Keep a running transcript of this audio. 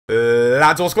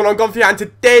Lads, what's going on, Gonfia? And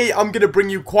today I'm going to bring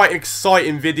you quite an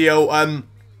exciting video.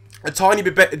 A tiny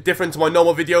bit different to my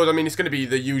normal videos. I mean, it's going to be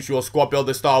the usual squad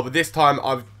builder style, but this time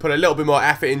I've put a little bit more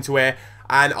effort into it,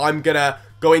 and I'm going to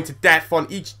go into depth on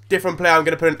each different player. I'm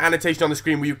going to put an annotation on the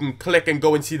screen where you can click and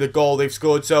go and see the goal they've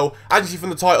scored. So, as you see from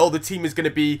the title, the team is going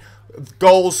to be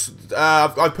goals.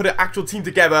 I've put an actual team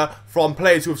together from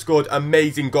players who have scored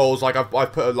amazing goals. Like,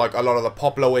 I've put like a lot of the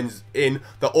popular ones in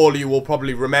that all of you will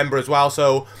probably remember as well.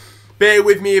 So, bear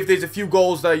with me if there's a few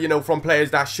goals that, you know, from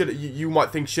players that you might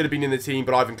think should have been in the team,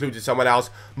 but I've included someone else.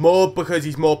 More because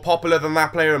he's more popular than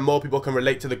that player and more people can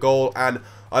relate to the goal, and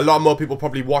a lot more people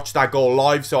probably watch that goal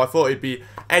live, so I thought it'd be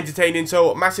entertaining.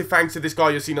 So massive thanks to this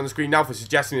guy you're seeing on the screen now for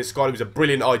suggesting this squad. It was a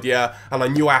brilliant idea, and I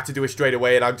knew I had to do it straight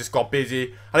away, and I just got busy.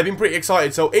 And I've been pretty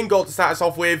excited. So in goal to start us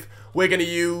off with, we're going to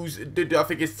use, I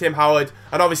think it's Tim Howard.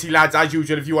 And obviously, lads, as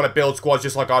usual, if you want to build squads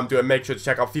just like I'm doing, make sure to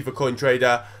check out FIFA Coin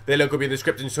Trader. Their link will be in the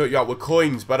description to sort you out with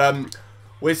coins. But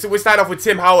we're starting off with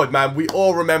Tim Howard, man. We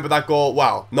all remember that goal.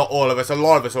 Well, not all of us. A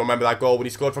lot of us will remember that goal when he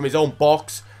scored from his own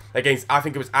box against, I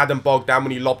think it was Adam Bogdan,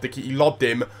 when he lobbed the key. He lobbed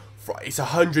him. It's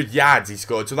 100 yards he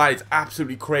scored. So that is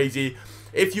absolutely crazy.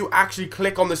 If you actually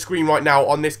click on the screen right now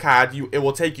on this card, it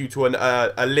will take you to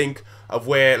a link of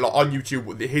where, like, on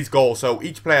YouTube, his goal. So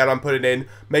each player I'm putting in,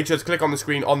 make sure to click on the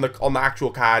screen on the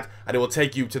actual card, and it will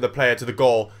take you to the player, to the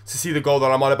goal, to see the goal that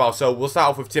I'm on about. So we'll start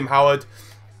off with Tim Howard.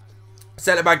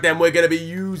 Centre back, then we're going to be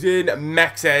using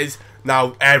Mexes.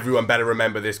 Now everyone better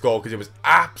remember this goal because it was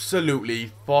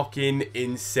absolutely fucking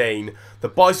insane. The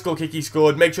bicycle kick he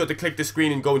scored. Make sure to click the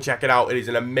screen and go and check it out. It is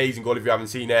an amazing goal if you haven't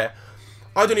seen it.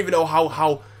 I don't even know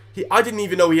I didn't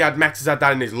even know he had Mexes had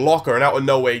that in his locker, and out of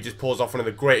nowhere he just pulls off one of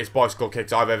the greatest bicycle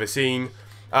kicks I've ever seen.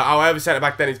 Our other centre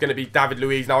back then is going to be David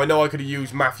Luiz. Now I know I could have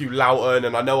used Matthew Loughton,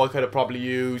 and I know I could have probably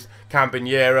used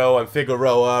Campagnero and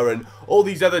Figueroa and all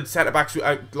these other centre backs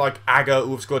like Aga,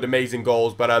 who have scored amazing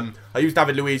goals. But I used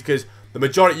David Luiz because the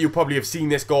majority of you probably have seen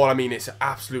this goal. I mean, it's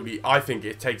absolutely, I think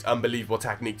it takes unbelievable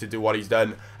technique to do what he's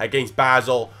done against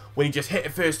Basel when he just hit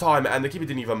it first time and the keeper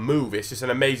didn't even move. It's just an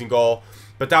amazing goal.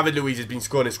 But David Luiz has been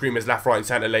scoring and screamers left, right and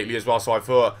centre lately as well, so I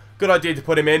thought, good idea to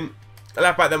put him in.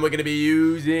 Left back, then we're going to be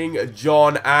using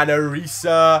John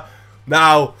Anarisa.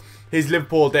 Now, his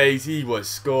Liverpool days, he was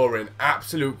scoring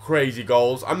absolute crazy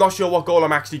goals. I'm not sure what goal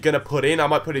I'm actually going to put in. I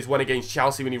might put his one against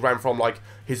Chelsea when he ran from, like,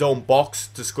 his own box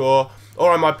to score.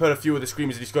 Or I might put a few of the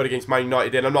screamers that he scored against Man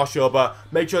United in. I'm not sure, but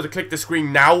make sure to click the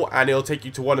screen now, and it'll take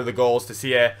you to one of the goals to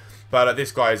see it. But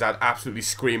this guy has had absolutely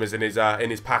screamers in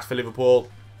his past for Liverpool.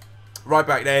 Right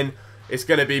back then, it's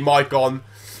going to be Mike on.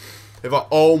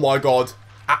 Oh my god.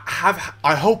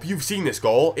 I hope you've seen this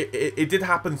goal. It did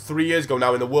happen 3 years ago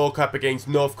now in the World Cup against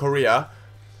North Korea.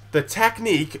 The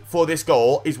technique for this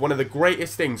goal is one of the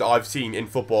greatest things I've seen in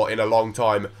football in a long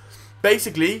time.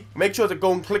 Basically, make sure to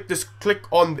go and click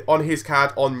on his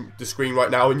card on the screen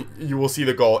right now, and you will see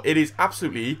the goal. It is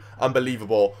absolutely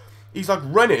unbelievable. He's like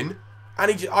running,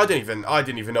 and I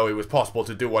didn't even know it was possible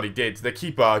to do what he did. The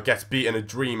keeper gets beaten a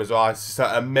dream as well. It's just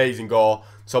an amazing goal.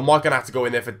 So I'm not going to have to go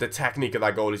in there for the technique of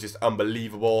that goal. Is just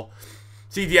unbelievable.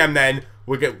 CDM then,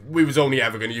 we was only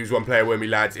ever going to use one player, weren't we,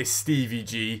 lads? It's Stevie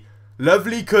G.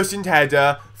 Lovely cushioned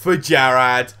header for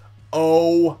Gerrard.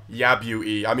 Oh, yeah,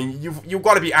 beauty. I mean, you've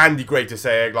got to be Andy Gray to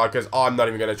say it, like, because I'm not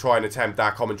even going to try and attempt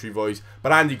that commentary voice.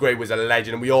 But Andy Gray was a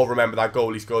legend, and we all remember that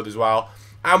goal he scored as well.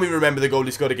 And we remember the goal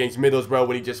he scored against Middlesbrough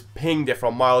when he just pinged it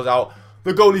from miles out.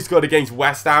 The goal he scored against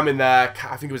West Ham in the,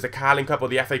 I think it was the Carling Cup or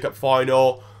the FA Cup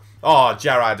final. Oh,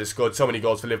 Gerrard has scored so many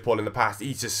goals for Liverpool in the past.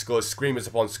 He just scores screamers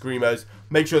upon screamers.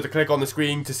 Make sure to click on the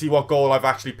screen to see what goal I've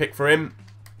actually picked for him.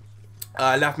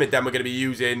 Left mid then we're going to be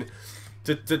using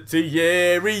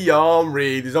Thierry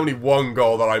Henry. There's only one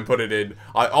goal that I'm putting in.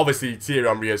 Obviously, Thierry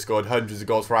Henry has scored hundreds of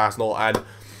goals for Arsenal and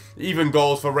even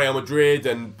goals for Real Madrid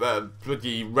and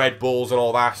bloody Red Bulls and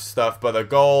all that stuff. But the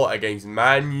goal against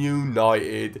Man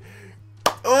United,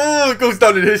 oh, it goes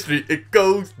down in history. It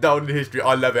goes down in history.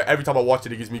 I love it. Every time I watch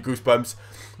it, it gives me goosebumps.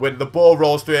 When the ball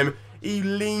rolls to him, he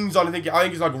leans on, I think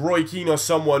it's like Roy Keane or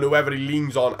someone, whoever he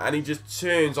leans on, and he just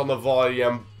turns on the volley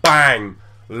and bang,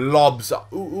 lobs.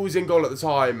 Who was in goal at the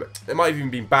time? It might have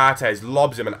even been Barthez.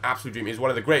 Lobs him, an absolute dream. It's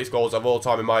one of the greatest goals of all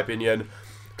time, in my opinion.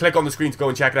 Click on the screen to go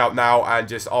and check it out now, and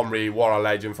just Henry, what a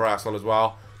legend for Arsenal as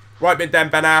well. Right mid then,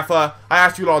 Ben Arfa. I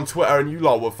asked you lot on Twitter, and you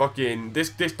lot were fucking... This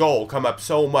goal come up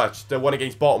so much. The one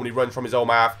against Bottom when he runs from his own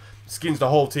half, skins the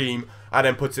whole team, and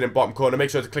then puts it in bottom corner. Make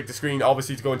sure to click the screen,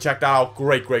 obviously, to go and check that out.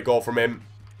 Great goal from him.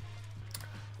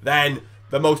 Then,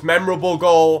 the most memorable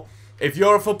goal. If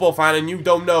you're a football fan and you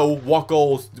don't know what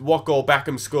goal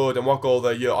Beckham scored and what goal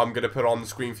I'm going to put on the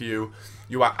screen for you,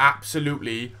 you are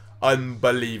absolutely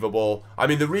unbelievable. I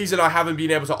mean, the reason I haven't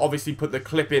been able to obviously put the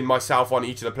clip in myself on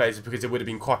each of the players is because it would have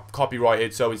been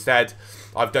copyrighted. So instead,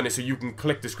 I've done it so you can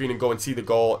click the screen and go and see the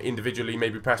goal individually,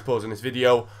 maybe press pause on this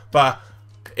video. But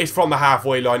it's from the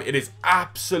halfway line. It is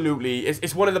absolutely,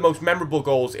 it's one of the most memorable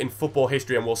goals in football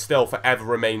history and will still forever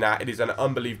remain that. It is an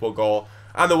unbelievable goal.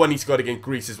 And the one he scored against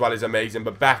Greece as well is amazing.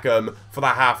 But Beckham, for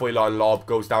that halfway line lob,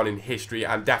 goes down in history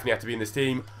and definitely had to be in this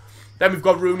team. Then we've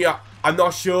got Rooney. I'm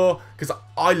not sure, because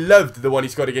I loved the one he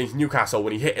scored against Newcastle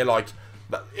when he hit it like...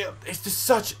 It's just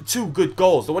such two good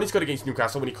goals. The one he scored against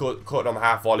Newcastle when he caught it on the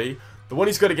half volley. The one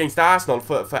he scored against Arsenal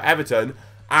for Everton.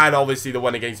 And obviously the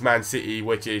one against Man City,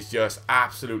 which is just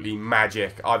absolutely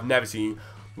magic. I've never seen...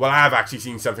 Well, I have actually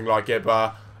seen something like it,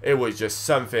 but it was just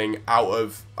something out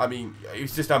of... I mean, it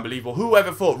was just unbelievable.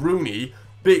 Whoever thought Rooney...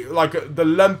 Big, like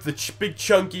the big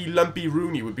chunky lumpy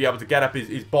Rooney would be able to get up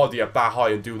his body up that high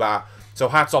and do that. So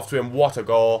hats off to him, what a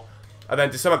goal. And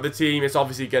then to sum up the team, it's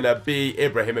obviously going to be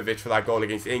Ibrahimovic for that goal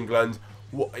against England.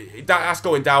 That's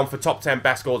going down for top 10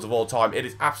 best goals of all time. It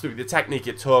is absolutely the technique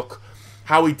it took,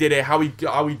 how he did it, how he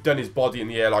done his body in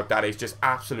the air like that. It's just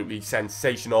absolutely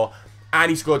sensational.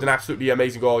 And he scored an absolutely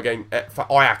amazing goal again for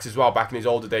Ajax as well back in his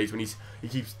older days when he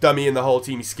keeps dummying the whole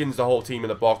team. He skins the whole team in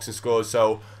the box and scores.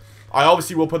 So I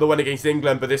obviously will put the one against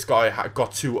England, but this guy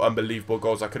got two unbelievable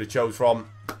goals I could have chose from.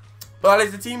 But that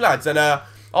is the team, lads. And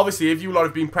obviously, if you lot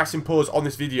have been pressing pause on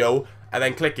this video and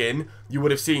then clicking, you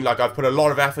would have seen like I've put a lot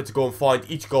of effort to go and find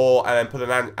each goal and then put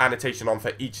an annotation on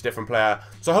for each different player.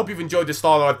 So I hope you've enjoyed the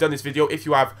style that I've done this video. If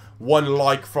you have, one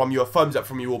like from you, a thumbs up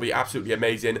from you will be absolutely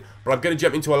amazing. But I'm going to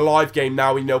jump into a live game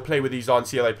now. We play with these on,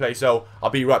 see how they play. So I'll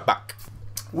be right back.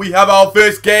 We have our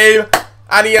first game.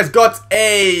 And he has got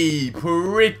a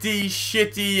pretty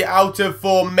shitty out of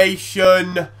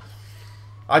formation.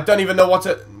 I don't even know what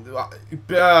to...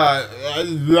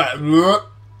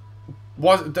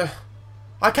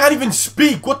 I can't even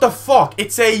speak. What the fuck?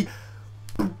 It's a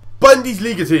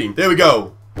Bundesliga team. There we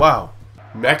go. Wow.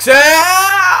 Next.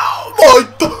 Oh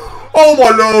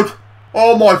my lord.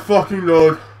 Oh my fucking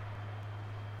lord.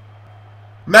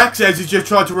 Max says he's just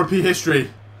tried to repeat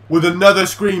history with another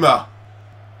screamer.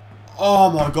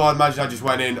 Oh my god, imagine I just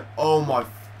went in. Oh my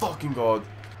fucking god.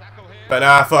 Ben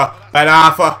Arfa. Ben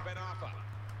Arfa.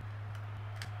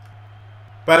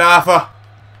 Ben Arfa.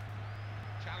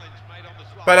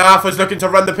 Ben Arfa's looking to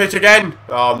run the pitch again.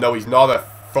 Oh no, he's not, a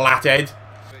flathead.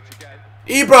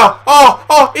 Ibra.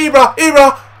 Oh, Ibra.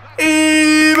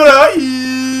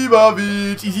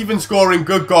 Ibrahimovic. He's even scoring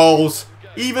good goals.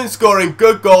 Even scoring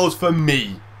good goals for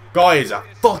me. Guy is a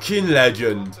fucking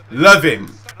legend. Love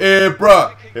him.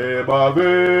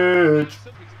 Ibrahimovic.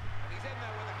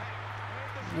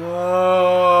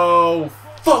 Whoa.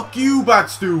 Fuck you,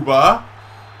 Batstuber.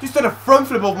 Just did a front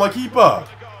flip off my keeper.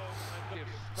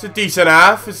 It's a decent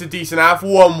half.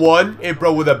 1-1.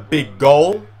 Ibra with a big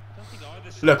goal.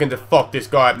 Looking to fuck this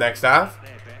guy up next half.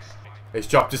 It's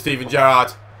dropped to Steven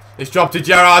Gerrard. It's dropped to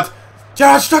Gerrard.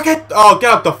 Gerrard struck it. Oh,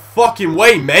 get out the fucking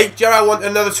way, mate. Gerrard want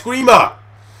another screamer.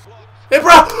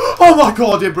 Ibra! Oh my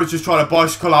god, Ibra's just trying to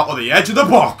bicycle out of the edge of the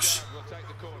box.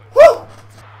 Woo!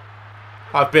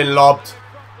 I've been lobbed.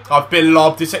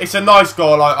 It's a nice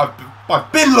goal.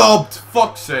 I've been lobbed.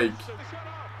 Fuck's sake.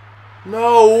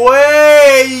 No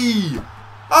way!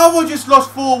 Oh, I just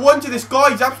lost 4-1 to this guy.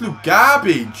 He's absolute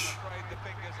garbage.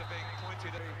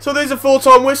 So there's a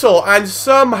full-time whistle, and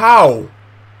somehow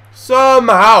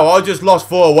I just lost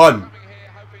 4-1.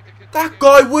 That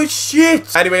guy was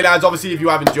shit. Anyway, lads, obviously, if you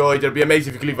have enjoyed, it'd be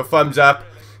amazing if you could leave a thumbs up.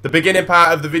 The beginning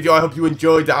part of the video, I hope you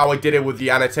enjoyed how I did it with the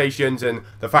annotations and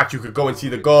the fact you could go and see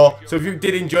the goal. So if you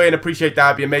did enjoy and appreciate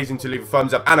that, it'd be amazing to leave a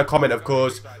thumbs up and a comment, of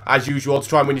course, as usual, to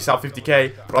try and win yourself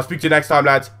 50k. But I'll speak to you next time,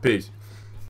 lads. Peace.